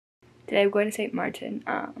Today I'm going to St. Martin,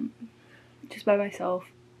 just by myself.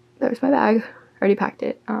 There's my bag. I already packed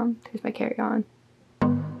it. Here's my carry-on.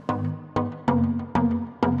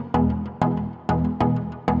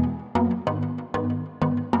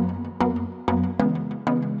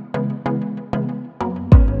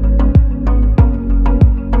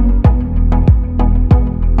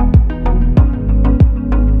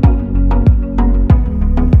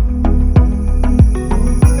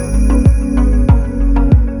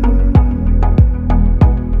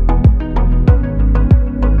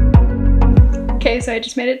 Okay, so I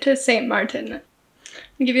just made it to St. Martin.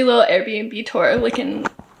 I'll give you a little Airbnb tour, looking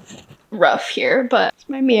rough here, but it's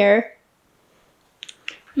my mirror,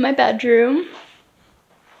 my bedroom,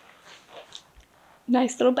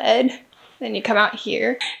 nice little bed. Then you come out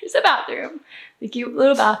here, there's a bathroom, the cute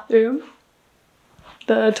little bathroom.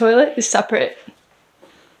 The toilet is separate.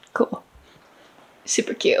 Cool,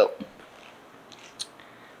 super cute.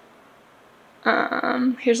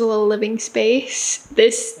 Here's a little living space.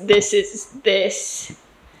 This.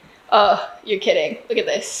 Oh, you're kidding. Look at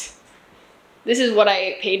this. This is what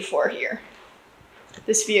I paid for here.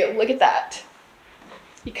 This view, look at that.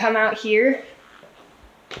 You come out here.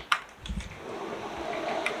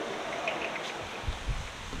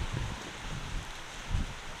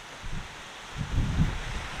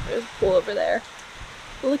 There's a pool over there.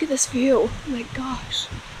 But look at this view. Oh my gosh.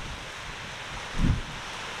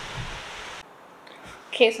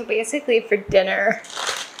 Okay, so basically for dinner,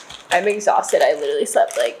 I'm exhausted. I literally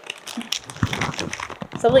slept like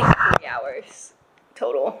 3 hours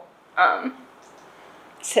total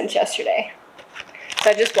since yesterday.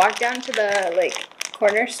 So I just walked down to the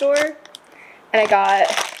corner store and I got,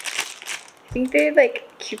 I think they had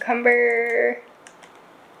cucumber,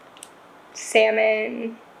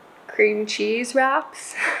 salmon, cream cheese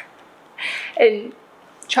wraps and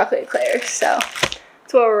chocolate eclairs. So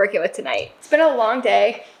that's what we're working with tonight. It's been a long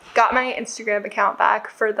day. Got my Instagram account back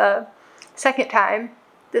for the 2nd time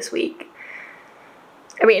this week.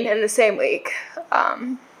 I mean, in the same week.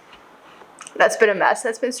 That's been a mess.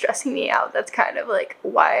 That's been stressing me out. That's kind of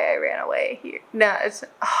why I ran away here. No, it's,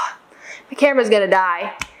 my camera's gonna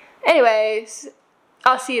die. Anyways,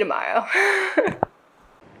 I'll see you tomorrow.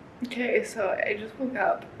 Okay, so I just woke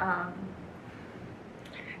up.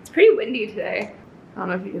 It's pretty windy today. I don't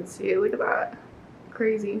know if you can see it. Look at that.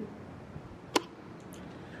 Crazy.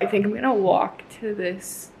 I think I'm gonna walk to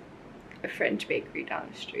this French bakery down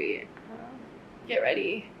the street. Get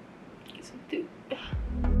ready, get some food.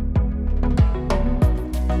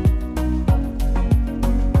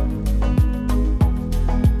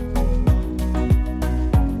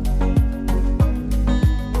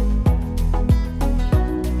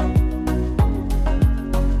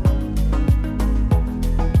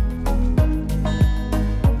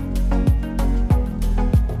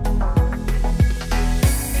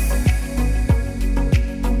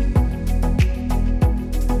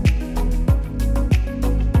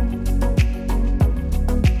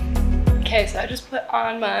 Okay, so I just put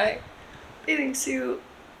on my bathing suit.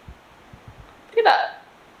 Look at that.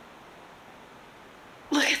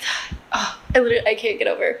 Look at that. Oh, I can't get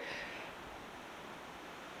over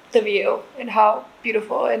the view and how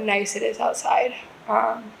beautiful and nice it is outside.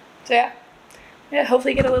 So yeah,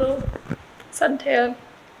 hopefully get a little suntan.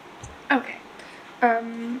 Okay.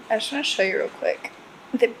 I just want to show you real quick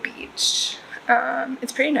the beach.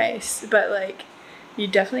 It's pretty nice, but you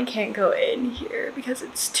definitely can't go in here because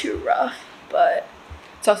it's too rough, but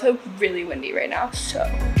it's also really windy right now, so.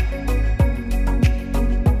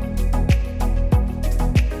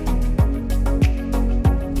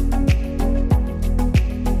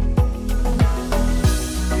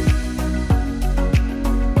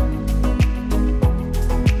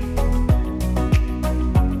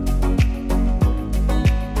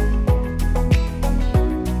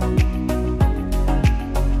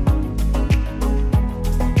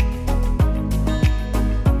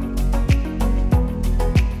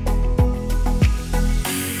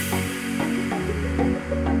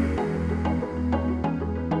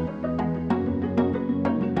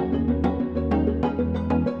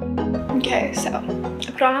 Okay, so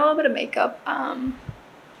I put on a little bit of makeup,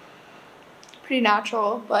 pretty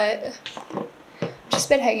natural, but just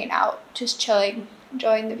been hanging out, just chilling,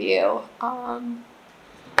 enjoying the view.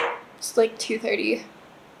 It's 2:30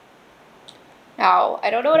 now. I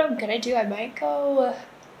don't know what I'm gonna do. I might go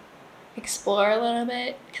explore a little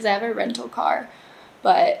bit because I have a rental car,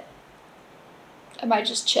 but I might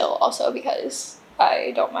just chill also because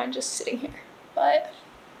I don't mind just sitting here, but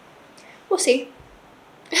we'll see.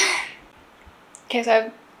 Okay, so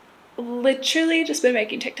I've literally just been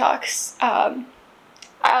making TikToks. I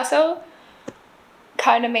also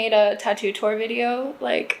kind of made a tattoo tour video.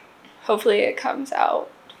 Like, hopefully it comes out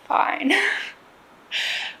fine.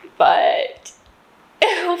 But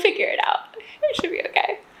we'll figure it out. It should be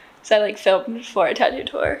okay. So I like filmed for a tattoo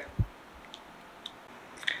tour.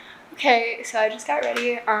 Okay, so I just got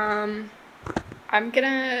ready. I'm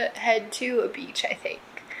gonna head to a beach, I think.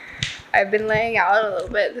 I've been laying out a little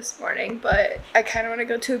bit this morning, but I kind of want to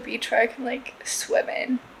go to a beach where I can like swim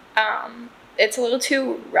in. It's a little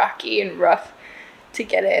too rocky and rough to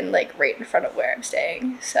get in like right in front of where I'm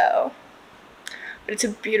staying, so, but it's a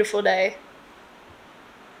beautiful day.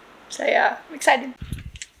 So yeah, I'm excited.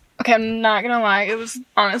 Okay, I'm not gonna lie, it was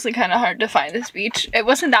honestly kind of hard to find this beach. It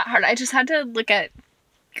wasn't that hard, I just had to look at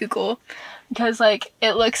Google because like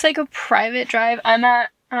it looks like a private drive. I'm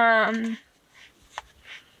at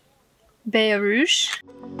Baie Rouge.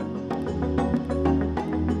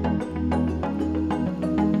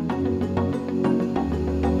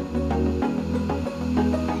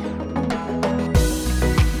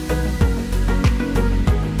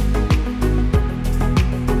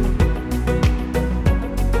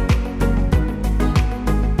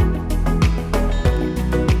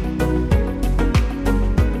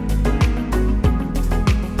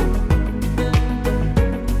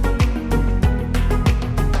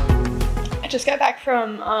 Just got back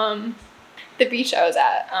from the beach I was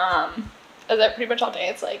at. I was at pretty much all day.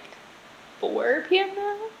 It's like 4 p.m.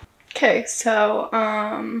 now. Okay, so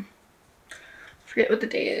forget what the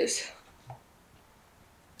day is.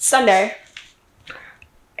 Sunday.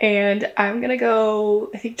 And I'm gonna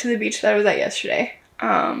go, I think, to the beach that I was at yesterday.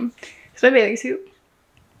 It's my bathing suit.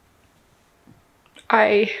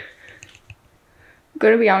 I'm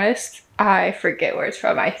gonna be honest, I forget where it's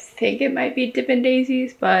from. I think it might be Dippin'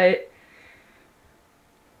 Daisies, but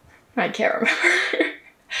I can't remember.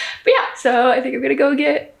 But yeah, so I think I'm gonna go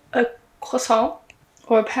get a croissant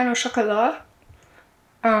or a pain au chocolat.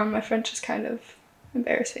 My French is kind of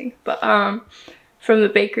embarrassing, but from the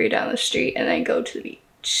bakery down the street, and then go to the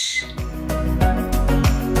beach.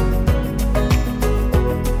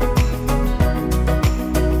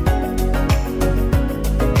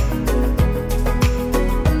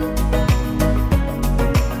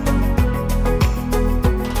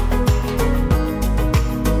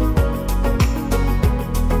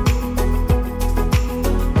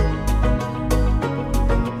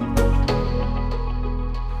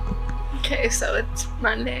 So it's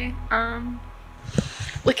Monday.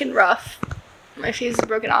 Looking rough. My face is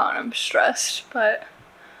broken out and I'm stressed, but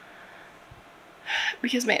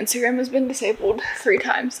because my Instagram has been disabled 3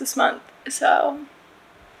 times this month, so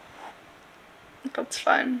that's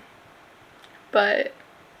fun. But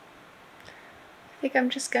I think I'm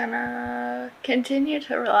just gonna continue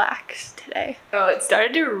to relax today. So it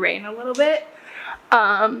started to rain a little bit.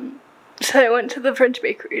 So I went to the French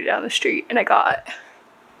bakery down the street and I got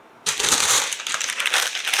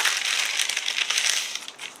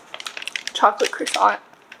chocolate croissant.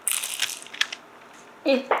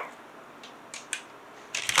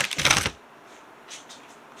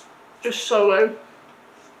 Just so good.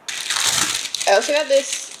 I also got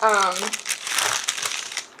this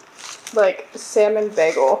like salmon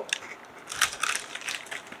bagel.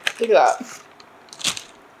 Look at that.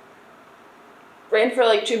 Rained for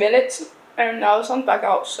like 2 minutes and now the sun's back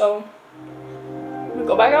out, so I'm gonna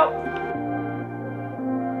go back out.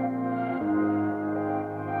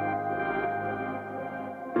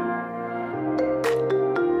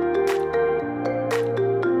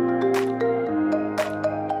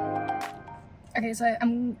 Okay, so I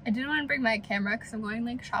didn't want to bring my camera because I'm going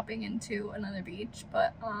like shopping into another beach,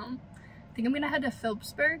 but I think I'm gonna head to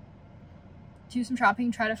Philipsburg, do some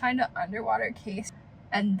shopping, try to find an underwater case,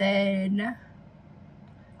 and then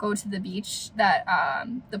go to the beach that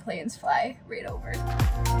the planes fly right over.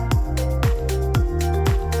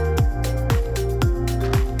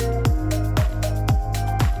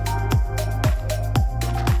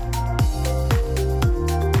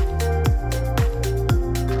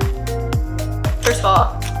 First of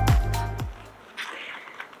all,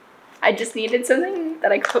 I just needed something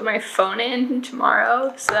that I could put my phone in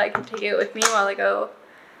tomorrow so that I can take it with me while I go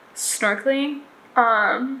snorkeling.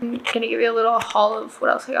 I'm gonna give you a little haul of what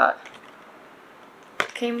else I got.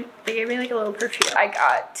 They gave me like a little perfume. I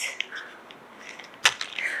got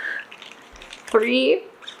 3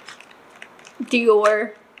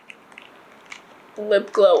 Dior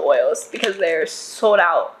lip glow oils because they're sold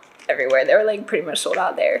out everywhere. They were like pretty much sold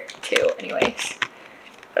out there too anyways.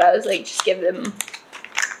 But I was like, just give them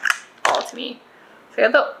all to me. So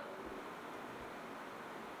I got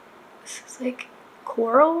this is like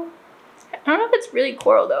coral. I don't know if it's really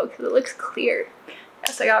coral though because it looks clear.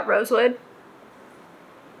 Yes, I got rosewood.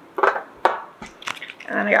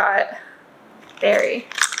 And then I got berry.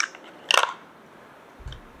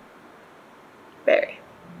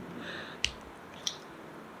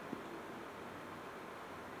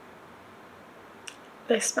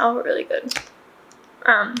 They smell really good.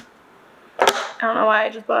 I don't know why I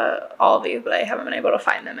just bought all of these, but I haven't been able to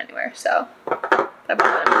find them anywhere, so I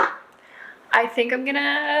bought them. I think I'm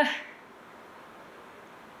gonna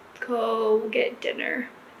go get dinner,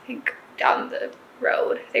 I think down the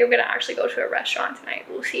road. I think I'm gonna actually go to a restaurant tonight,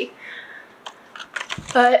 we'll see.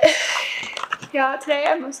 But yeah, today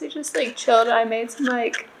I mostly just like chilled. I made some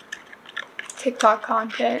like TikTok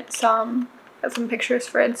content, got some pictures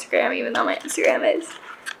for Instagram, even though my Instagram is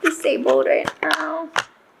disabled right now.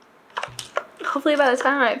 Hopefully by the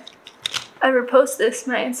time I repost this,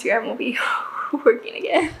 my Instagram will be working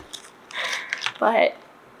again. But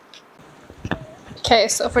okay,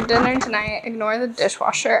 so for dinner tonight, ignore the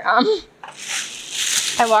dishwasher.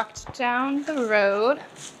 I walked down the road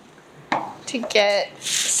to get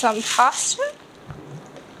some pasta.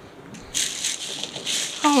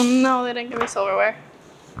 Oh no, they didn't give me silverware.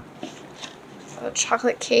 A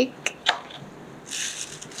chocolate cake.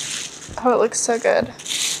 Oh, it looks so good.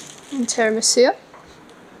 And tiramisu.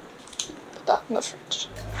 Put that in the fridge.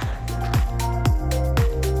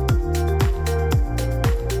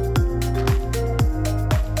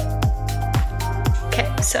 Okay,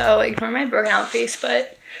 so ignore my broken out face,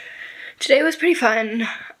 but today was pretty fun.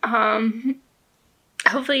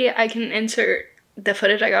 Hopefully I can insert the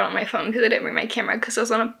footage I got on my phone because I didn't bring my camera because I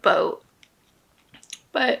was on a boat.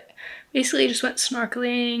 But basically just went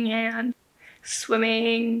snorkeling and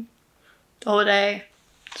swimming the whole day.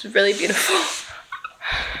 It's really beautiful.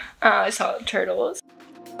 I saw turtles.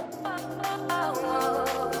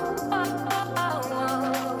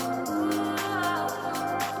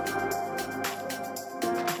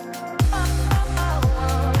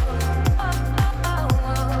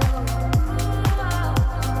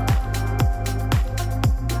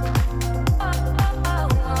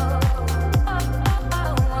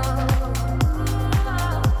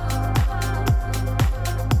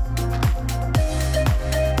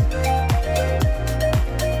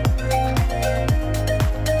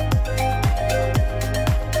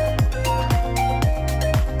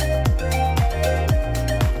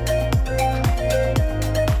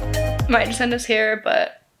 Might just end us here,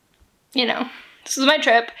 but you know, this is my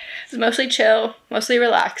trip. It's mostly chill, mostly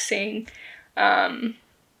relaxing. I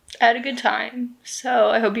had a good time, so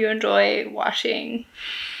I hope you enjoy watching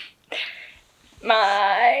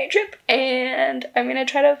my trip, and I'm gonna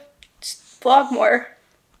try to vlog more,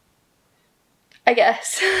 I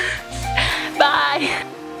guess. Bye.